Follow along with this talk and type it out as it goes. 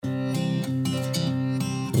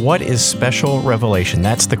What is special revelation?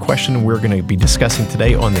 That's the question we're going to be discussing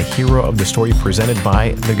today on the Hero of the Story presented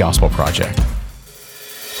by The Gospel Project.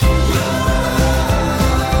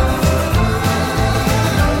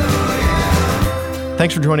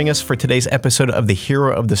 Thanks for joining us for today's episode of The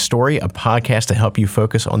Hero of the Story, a podcast to help you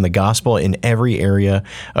focus on the gospel in every area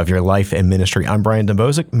of your life and ministry. I'm Brian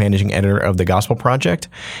Dembowczyk, managing editor of The Gospel Project,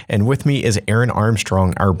 and with me is Aaron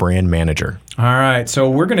Armstrong, our brand manager. All right, so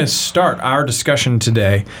we're going to start our discussion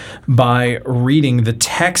today by reading the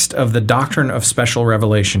text of the Doctrine of Special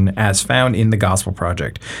Revelation as found in The Gospel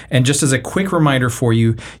Project. And just as a quick reminder for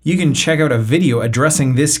you, you can check out a video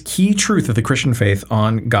addressing this key truth of the Christian faith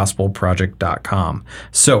on gospelproject.com.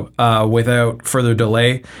 So, without further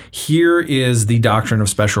delay, here is the Doctrine of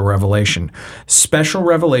Special Revelation. Special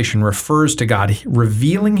revelation refers to God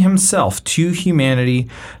revealing himself to humanity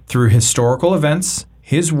through historical events,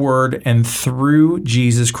 his word, and through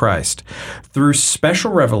Jesus Christ. Through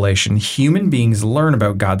special revelation, human beings learn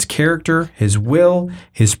about God's character, his will,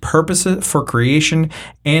 his purpose for creation,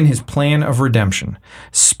 and his plan of redemption.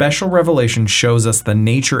 Special revelation shows us the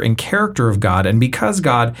nature and character of God, and because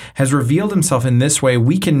God has revealed himself in this way,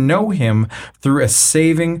 we can know him through a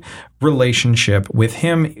saving relationship with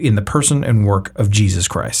him in the person and work of Jesus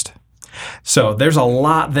Christ. So there's a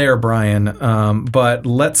lot there, Brian, but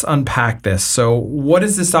let's unpack this. So what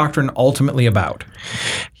is this doctrine ultimately about?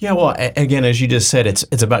 Yeah, well, again, as you just said,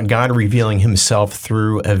 it's about God revealing himself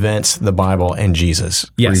through events, the Bible, and Jesus,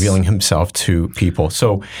 yes, revealing himself to people.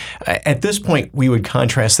 So at this point, we would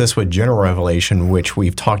contrast this with general revelation, which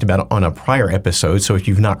we've talked about on a prior episode. So if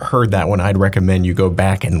you've not heard that one, I'd recommend you go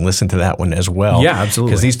back and listen to that one as well. Yeah,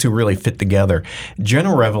 absolutely. Because these two really fit together.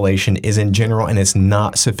 General revelation is in general, and it's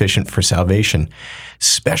not sufficient for salvation.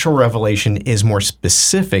 Special revelation is more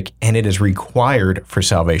specific, and it is required for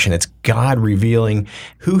salvation. It's God revealing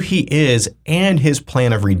who he is and his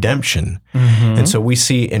plan of redemption. Mm-hmm. And so we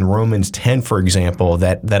see in Romans 10, for example,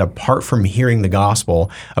 that apart from hearing the gospel,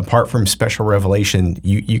 apart from special revelation,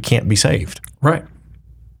 you can't be saved. Right.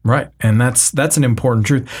 Right. And that's an important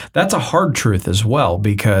truth. That's a hard truth as well,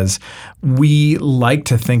 because we like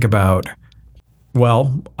to think about,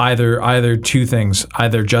 well, either two things,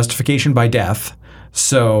 either justification by death.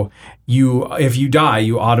 So if you die,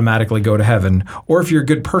 you automatically go to heaven, or if you're a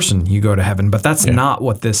good person, you go to heaven. But that's not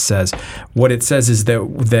what this says. What it says is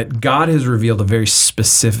that God has revealed a very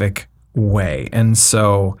specific way. And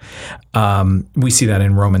so we see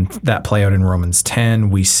that play out in Romans 10.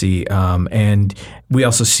 We see, and we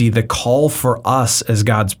also see the call for us as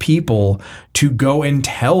God's people to go and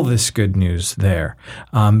tell this good news there.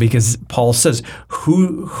 Because Paul says,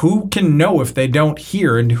 who can know if they don't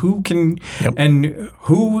hear, and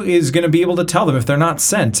who is going to be able to tell them if they're not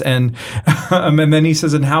sent? And and then he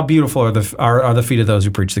says, and how beautiful are the feet of those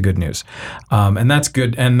who preach the good news. And that's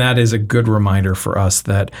good. And that is a good reminder for us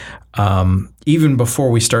that even before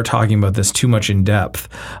we start talking about this too much in depth,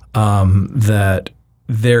 that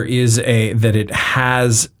it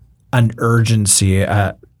has an urgency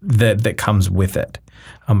that comes with it,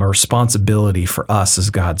 a responsibility for us as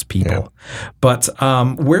God's people. Yeah. But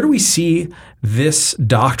where do we see this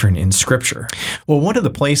doctrine in Scripture? Well, one of the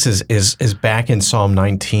places is back in Psalm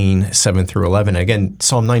 19, 7 through 11. Again,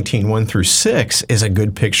 Psalm 19, 1 through 6 is a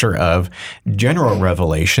good picture of general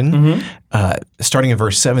revelation. Mm-hmm. Starting in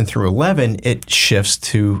verse 7 through 11, it shifts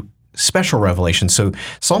to special revelation. So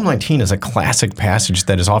Psalm 19 is a classic passage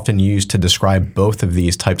that is often used to describe both of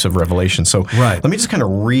these types of revelation. So Let me just kind of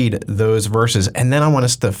read those verses, and then I want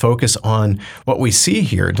us to focus on what we see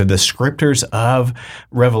here, the descriptors of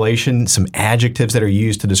revelation, some adjectives that are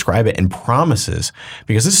used to describe it, and promises,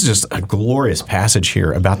 because this is just a glorious passage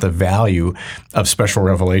here about the value of special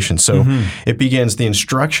revelation. So It begins, "The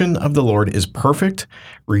instruction of the Lord is perfect,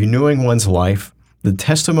 renewing one's life. The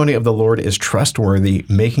testimony of the Lord is trustworthy,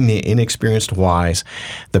 making the inexperienced wise.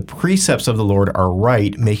 The precepts of the Lord are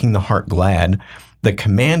right, making the heart glad. The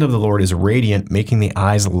command of the Lord is radiant, making the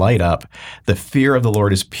eyes light up. The fear of the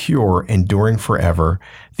Lord is pure, enduring forever.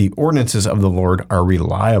 The ordinances of the Lord are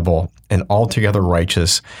reliable and altogether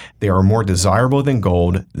righteous. They are more desirable than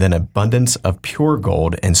gold, than abundance of pure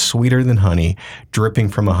gold, and sweeter than honey, dripping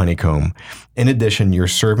from a honeycomb. In addition, your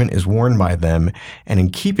servant is warned by them, and in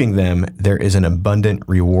keeping them, there is an abundant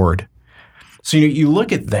reward." So you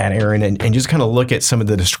look at that, Aaron, and just kind of look at some of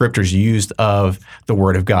the descriptors used of the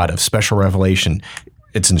Word of God, of special revelation.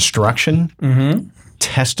 It's instruction,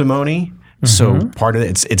 testimony, So part of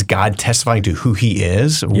it's God testifying to who He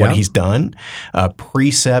is, what He's done,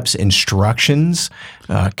 precepts, instructions,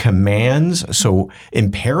 commands. So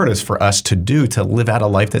imperatives for us to do to live out a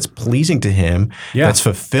life that's pleasing to Him, that's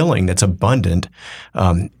fulfilling, that's abundant.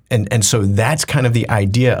 And so that's kind of the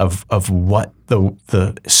idea of what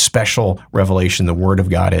the special revelation, the Word of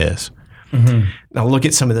God is. Now look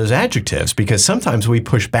at some of those adjectives, because sometimes we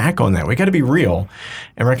push back on that. We got to be real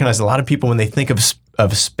and recognize a lot of people, when they think of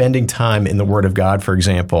spending time in the Word of God, for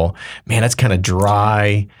example, man, that's kind of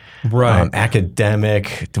dry,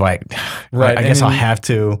 academic. I guess I'll have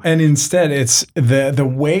to. And instead, it's the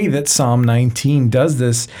way that Psalm 19 does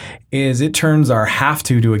this is it turns our have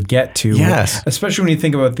to a get to. Yes. Especially when you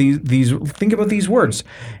think about these words.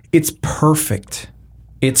 It's perfect.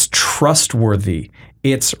 It's trustworthy.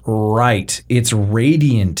 It's right. It's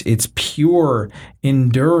radiant. It's pure,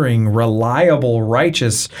 enduring, reliable,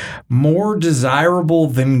 righteous, more desirable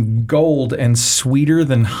than gold and sweeter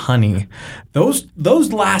than honey. Those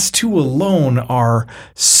last two alone are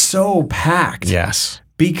so packed. Yes.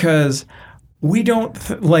 Because our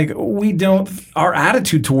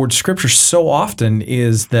attitude towards Scripture so often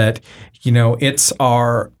is that, it's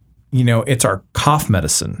our cough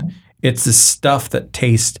medicine. It's the stuff that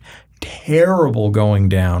tastes terrible going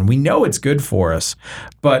down. We know it's good for us,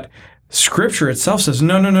 but Scripture itself says,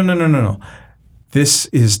 no. This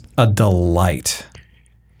is a delight.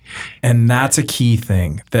 And that's a key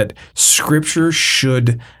thing, that Scripture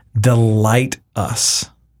should delight us.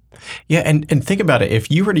 Yeah, and think about it.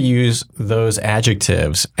 If you were to use those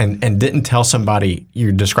adjectives and didn't tell somebody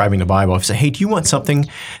you're describing the Bible, if you say, hey, do you want something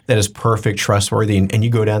that is perfect, trustworthy, and you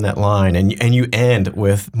go down that line and you end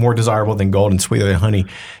with more desirable than gold and sweeter than honey,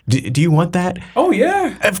 do you want that? Oh,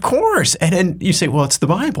 yeah. Of course. And then you say, well, it's the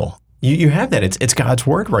Bible. You have that. It's God's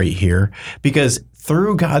Word right here, because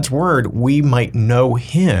through God's Word, we might know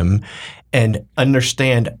Him and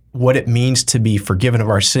understand what it means to be forgiven of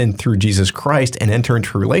our sin through Jesus Christ and enter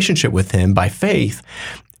into a relationship with Him by faith.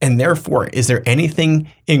 And therefore, is there anything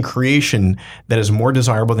in creation that is more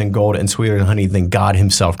desirable than gold and sweeter than honey than God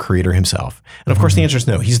Himself, Creator Himself? And of course, the answer is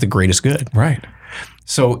no. He's the greatest good. Right.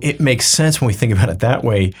 So it makes sense when we think about it that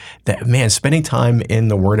way, that, man, spending time in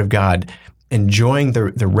the Word of God, enjoying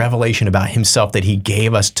the revelation about Himself that He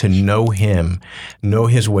gave us to know Him, know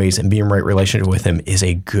His ways, and be in right relationship with Him is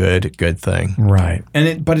a good thing. Right.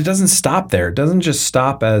 But it doesn't stop there. It doesn't just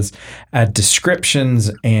stop at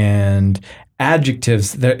descriptions and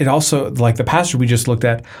adjectives. It also, like the passage we just looked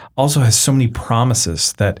at, also has so many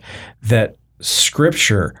promises that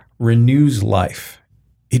Scripture renews life.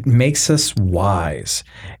 It makes us wise.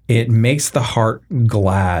 It makes the heart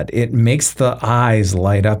glad. It makes the eyes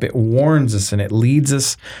light up. It warns us and it leads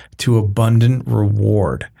us to abundant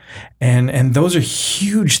reward. And those are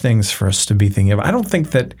huge things for us to be thinking of. I don't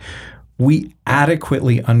think that we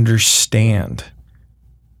adequately understand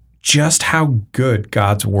just how good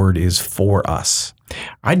God's Word is for us.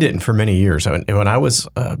 I didn't for many years. When I was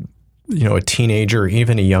a teenager,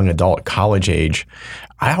 even a young adult, college age,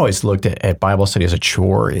 I always looked at Bible study as a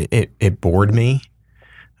chore. It bored me.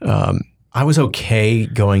 I was okay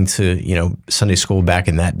going to Sunday school back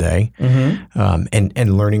in that day,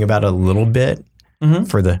 and learning about it a little bit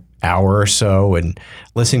for the hour or so, and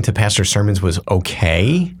listening to pastor sermons was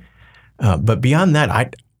okay. But beyond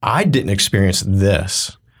that, I didn't experience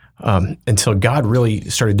this until God really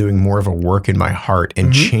started doing more of a work in my heart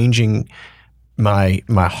and changing my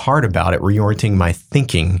heart about it, reorienting my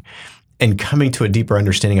thinking, and coming to a deeper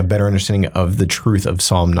understanding, a better understanding of the truth of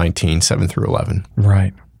Psalm 19, 7 through 11.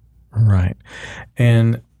 Right.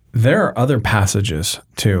 And there are other passages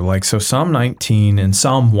too, so Psalm 19 and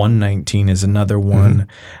Psalm 119 is another one,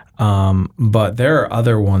 but there are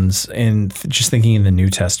other ones just thinking in the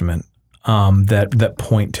New Testament that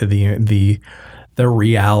point to the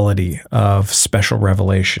reality of special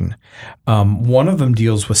revelation. One of them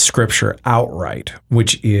deals with Scripture outright,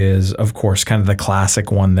 which is, of course, kind of the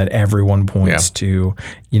classic one that everyone points to.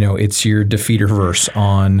 It's your defeater verse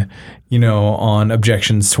on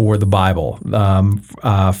objections toward the Bible.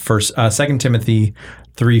 2 Timothy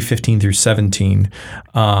 3:15 through 17,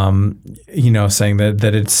 saying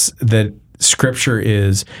that Scripture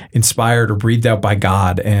is inspired or breathed out by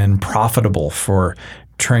God and profitable for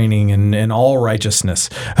training and all righteousness,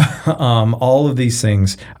 all of these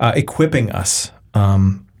things, equipping us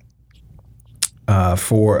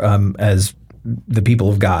for as the people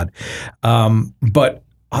of God. But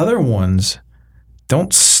other ones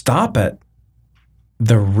don't stop at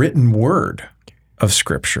the written word of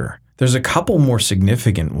Scripture. There's a couple more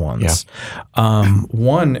significant ones.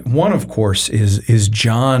 One of course is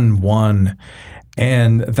John 1.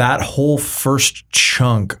 And that whole first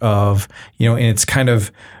chunk of, in its kind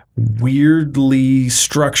of weirdly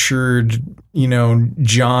structured,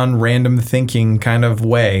 John random thinking kind of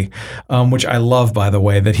way, which I love, by the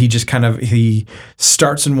way, that he just he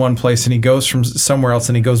starts in one place and he goes from somewhere else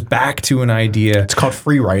and he goes back to an idea. It's called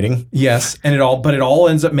free writing. Yes. And it all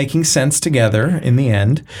ends up making sense together in the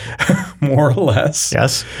end, more or less.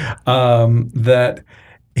 Yes. That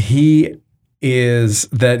he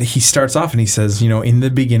starts off and he says, in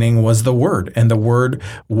the beginning was the Word, and the Word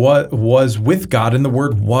was with God, and the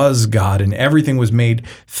Word was God, and everything was made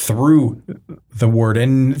through the Word,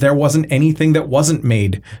 and there wasn't anything that wasn't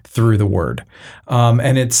made through the Word. And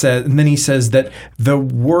then he says that the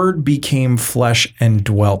Word became flesh and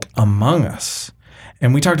dwelt among us.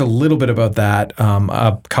 And we talked a little bit about that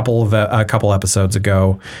a couple episodes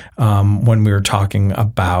ago when we were talking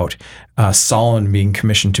about Solomon being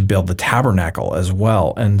commissioned to build the tabernacle as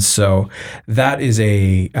well. And so that is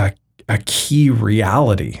a key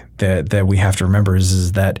reality that we have to remember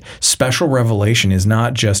is that special revelation is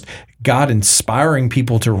not just God inspiring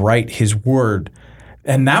people to write His word,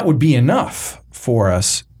 and that would be enough for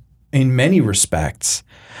us in many respects,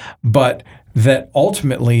 but that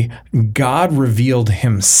ultimately God revealed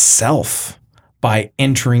Himself by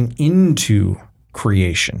entering into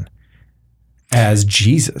creation as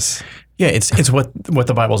Jesus. Yeah, it's what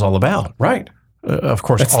the Bible's all about. Right. Of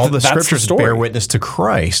course, all the scriptures bear witness to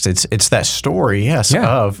Christ. It's that story, yes,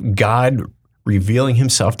 of God revealing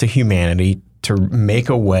Himself to humanity to make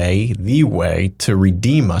the way to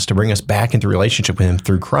redeem us, to bring us back into relationship with Him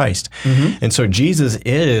through Christ. Mm-hmm. And so Jesus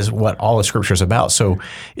is what all the scripture is about. So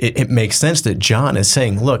it makes sense that John is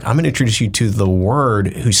saying, look, I'm going to introduce you to the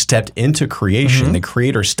Word who stepped into creation, the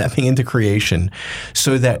Creator stepping into creation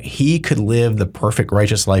so that He could live the perfect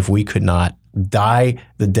righteous life we could not, die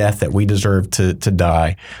the death that we deserve to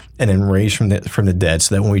die, and then raise from the dead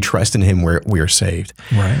so that when we trust in Him, we are saved.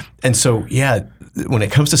 Right. And so, when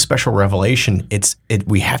it comes to special revelation,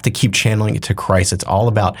 we have to keep channeling it to Christ. It's all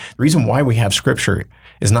about the reason why we have Scripture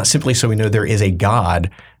is not simply so we know there is a God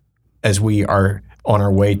as we are on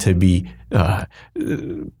our way to be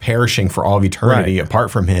perishing for all of eternity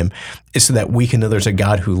apart from Him, is so that we can know there's a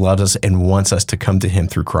God who loves us and wants us to come to Him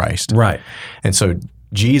through Christ. Right. And so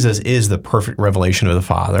Jesus is the perfect revelation of the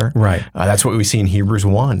Father. Right. That's what we see in Hebrews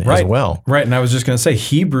 1 as well. Right. And I was just going to say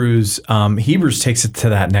Hebrews takes it to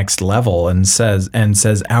that next level and says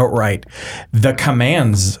outright, the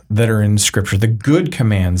commands that are in Scripture, the good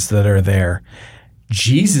commands that are there,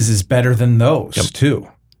 Jesus is better than those too.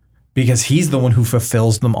 Because He's the one who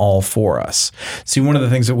fulfills them all for us. See, one of the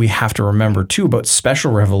things that we have to remember too about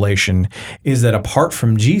special revelation is that apart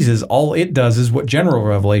from Jesus, all it does is what general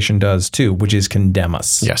revelation does too, which is condemn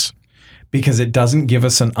us. Yes. Because it doesn't give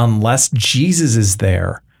us unless Jesus is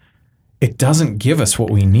there, it doesn't give us what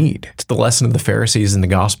we need. It's the lesson of the Pharisees in the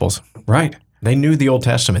Gospels. Right. They knew the Old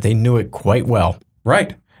Testament. They knew it quite well.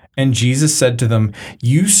 Right. And Jesus said to them,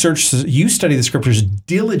 you study the Scriptures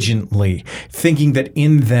diligently, thinking that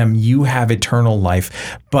in them you have eternal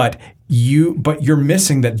life, but you're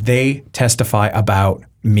missing that they testify about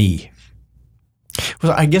me.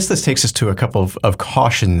 Well, I guess this takes us to a couple of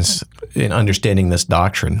cautions in understanding this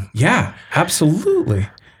doctrine. Yeah, absolutely.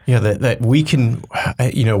 Yeah, that we can,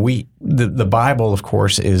 the Bible, of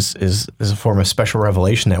course, is a form of special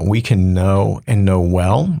revelation that we can know and know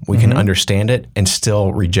well. We can understand it and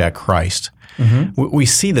still reject Christ. Mm-hmm. We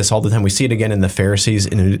see this all the time. We see it again in the Pharisees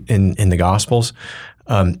in the Gospels.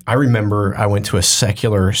 I remember I went to a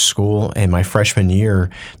secular school and my freshman year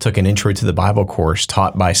took an intro to the Bible course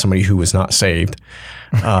taught by somebody who was not saved.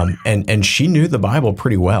 And she knew the Bible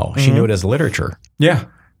pretty well. She knew it as literature. Yeah.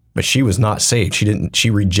 But she was not saved. She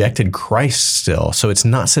rejected Christ still. So it's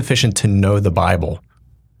not sufficient to know the Bible.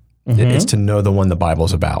 Mm-hmm. It's to know the one the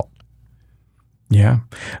Bible's about. Yeah.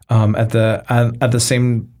 On the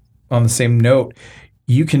same note,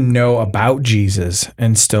 you can know about Jesus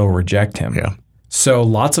and still reject Him. Yeah. So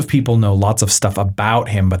lots of people know lots of stuff about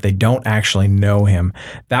Him, but they don't actually know Him.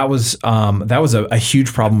 That was a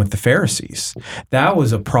huge problem with the Pharisees. That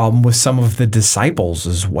was a problem with some of the disciples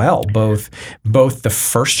as well, both the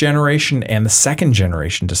first generation and the second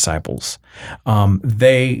generation disciples.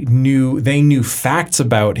 They knew facts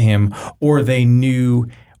about Him, or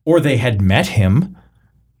they had met Him,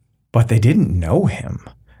 but they didn't know Him.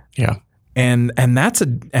 Yeah. And that's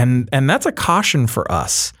a caution for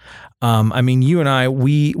us. You and I,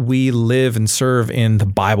 we live and serve in the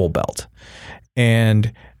Bible Belt,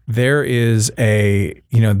 and there is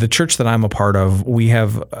the church that I'm a part of. We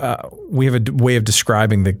have a way of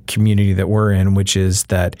describing the community that we're in, which is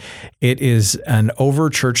that it is an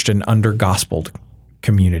over-churched and under-gospeled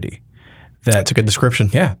community. That's a good description.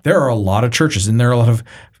 Yeah, there are a lot of churches, and there are a lot of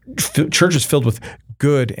churches filled with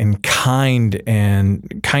good and kind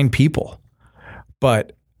people.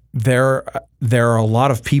 But there are a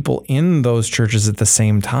lot of people in those churches at the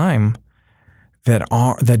same time that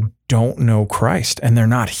don't know Christ, and they're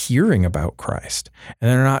not hearing about Christ, and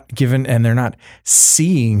they're not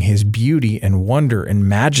seeing his beauty and wonder and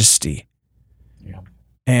majesty. Yeah.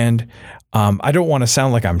 And I don't want to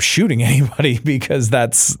sound like I'm shooting anybody, because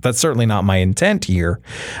that's certainly not my intent here.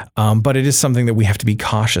 But it is something that we have to be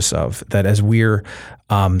cautious of, that as we're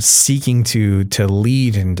seeking to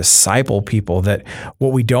lead and disciple people, that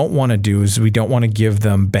what we don't want to do is we don't want to give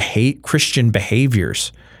them Christian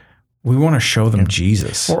behaviors. We want to show them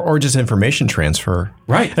Jesus. Or just information transfer.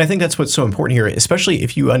 Right. And I think that's what's so important here, especially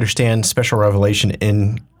if you understand special revelation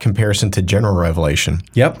in comparison to general revelation.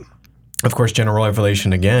 Yep. Of course, general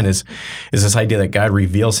revelation, again, is this idea that God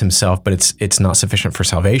reveals himself, but it's not sufficient for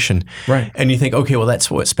salvation. Right. And you think, okay, well, that's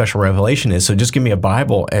what special revelation is. So just give me a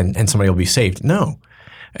Bible and somebody will be saved. No.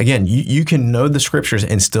 Again, you can know the scriptures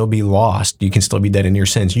and still be lost. You can still be dead in your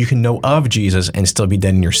sins. You can know of Jesus and still be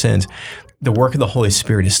dead in your sins. The work of the Holy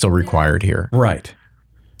Spirit is still required here. Right.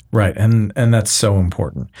 Right. And that's so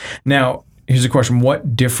important. Now, here's a question.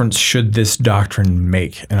 What difference should this doctrine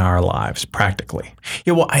make in our lives practically?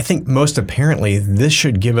 Yeah, well, I think most apparently this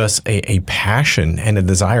should give us a passion and a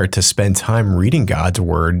desire to spend time reading God's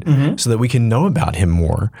word so that we can know about him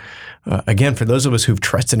more. Again, for those of us who've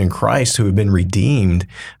trusted in Christ, who have been redeemed,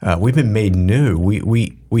 we've been made new.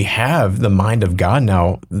 We have the mind of God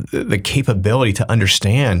now, the capability to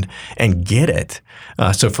understand and get it.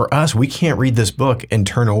 So for us, we can't read this book and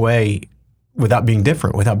turn away without being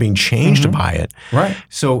different, without being changed by it. Right.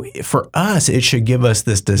 So for us, it should give us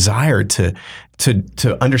this desire to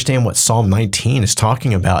understand what Psalm 19 is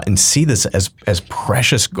talking about and see this as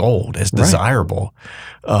precious gold, as desirable,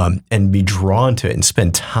 and be drawn to it and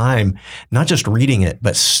spend time not just reading it,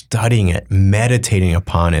 but studying it, meditating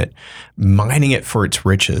upon it, mining it for its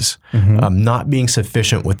riches, not being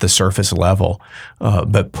sufficient with the surface level,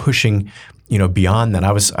 but pushing beyond that.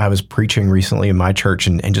 I was preaching recently in my church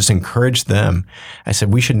and just encouraged them. I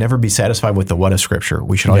said, we should never be satisfied with the what of Scripture.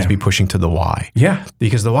 We should always be pushing to the why. Yeah.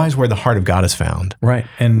 Because the why is where the heart of God is found. Right.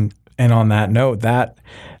 And on that note,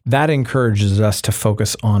 that encourages us to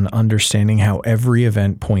focus on understanding how every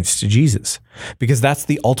event points to Jesus, because that's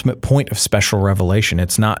the ultimate point of special revelation.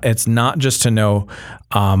 It's not just to know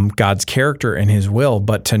God's character and his will,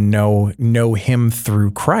 but to know him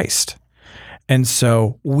through Christ. And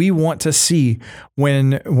so we want to see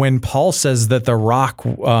when Paul says that the rock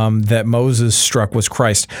that Moses struck was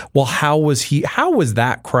Christ. Well, how was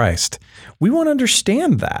that Christ? We want to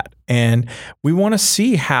understand that. And we want to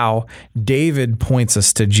see how David points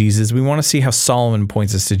us to Jesus. We want to see how Solomon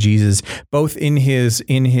points us to Jesus, both in his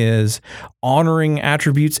honoring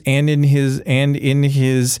attributes and in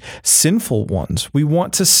his sinful ones. We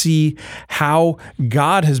want to see how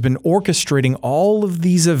God has been orchestrating all of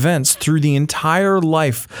these events through the entire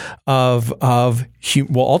life of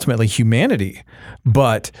ultimately humanity,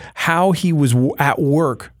 but how he was at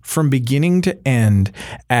work from beginning to end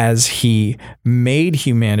as he made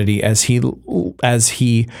humanity, as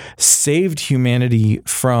he saved humanity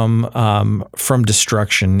from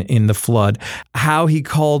destruction in the flood, how he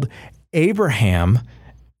called Abraham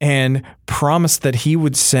and promised that he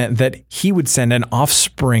would send an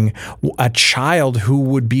offspring, a child who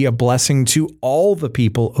would be a blessing to all the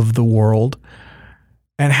people of the world.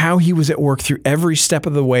 And how he was at work through every step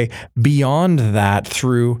of the way beyond that,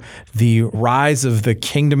 through the rise of the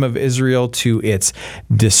kingdom of Israel to its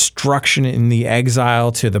destruction in the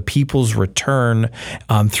exile, to the people's return,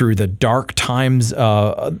 through the dark times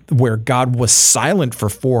where God was silent for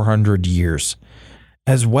 400 years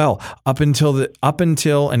as well, up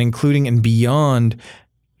until and including and beyond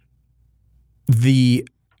the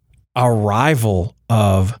arrival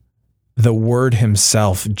of the Word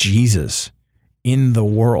himself, Jesus, in the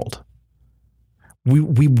world.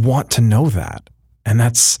 We want to know that. And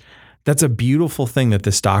that's a beautiful thing that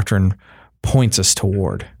this doctrine points us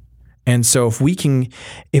toward. And so if we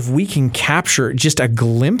can capture just a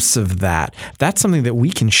glimpse of that, that's something that we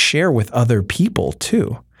can share with other people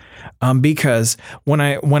too. Because when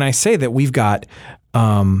I say that we've got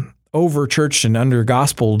over-churched and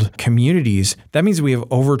under-gospeled communities, that means we have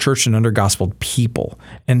over-churched and under-gospeled people.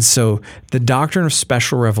 And so the doctrine of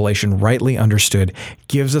special revelation, rightly understood,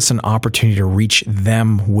 gives us an opportunity to reach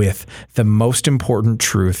them with the most important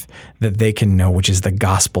truth that they can know, which is the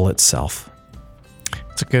gospel itself.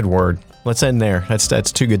 It's a good word. Let's end there.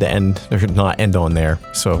 That's too good to end or not end on there.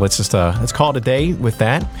 So let's call it a day with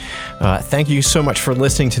that. Thank you so much for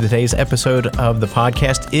listening to today's episode of the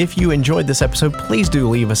podcast. If you enjoyed this episode, please do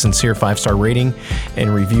leave a sincere 5-star rating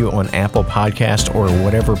and review on Apple Podcast or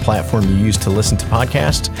whatever platform you use to listen to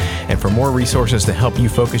podcasts. And for more resources to help you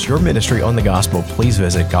focus your ministry on the gospel, please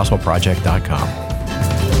visit gospelproject.com.